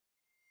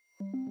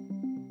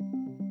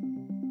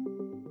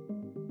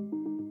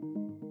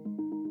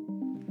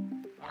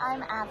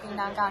I'm at the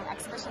Nangang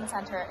Exhibition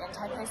Center in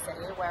Taipei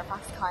City, where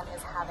Foxconn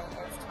is having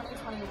its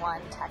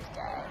 2021 Tech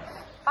Day.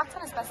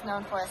 Foxconn is best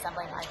known for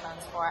assembling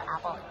iPhones for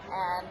Apple,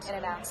 and it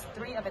announced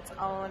 3 of its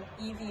own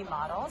EV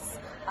models,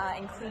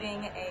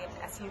 including an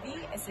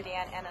SUV, a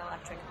sedan, and an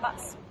electric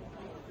bus.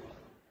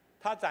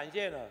 它展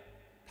现了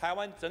台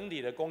湾整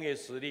体的工业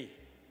实力。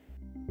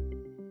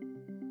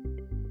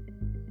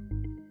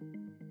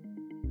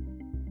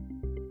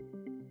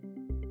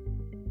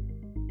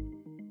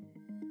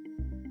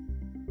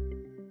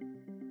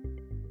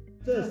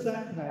这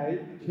3台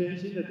全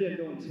新的电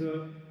动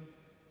车，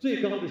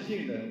最高的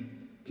性能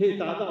可以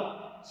达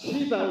到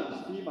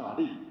751马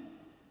力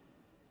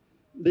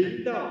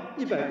，0到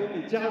100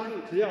公里加速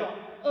只要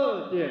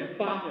2.8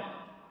秒。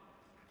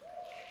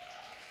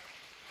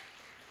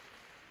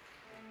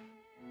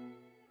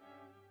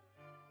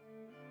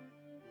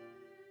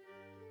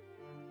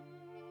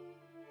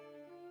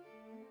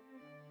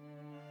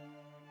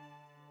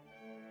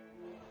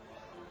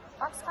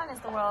Foxconn is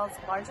the world's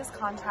largest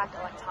contract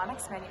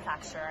electronics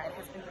manufacturer. It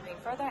has been moving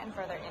further and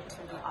further into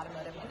the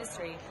automotive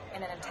industry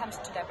in an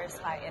attempt to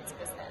diversify its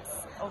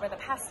business. Over the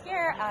past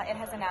year, it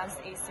has announced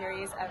a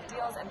series of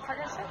deals and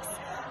partnerships.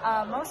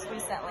 Most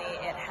recently,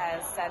 it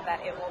has said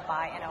that it will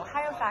buy an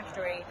Ohio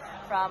factory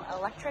from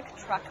electric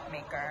truck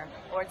maker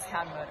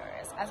Lordstown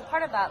Motors. As a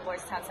part of that,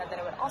 Lordstown said that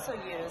it would also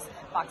use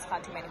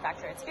Foxconn to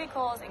manufacture its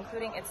vehicles,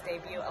 including its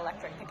debut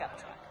electric pickup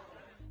truck.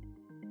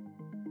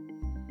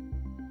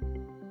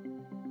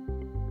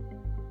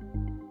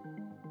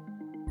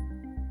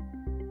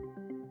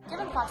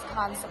 Given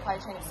Foxconn's supply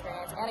chain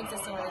experience and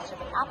existing relationship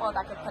with Apple,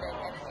 that could put it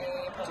in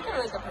a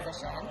particularly good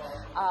position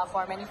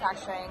for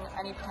manufacturing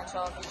any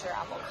potential future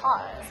Apple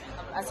cars.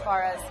 As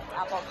far as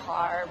Apple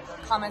car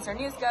comments or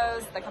news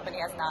goes, the company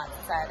has not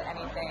said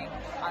anything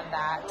on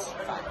that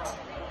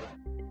front.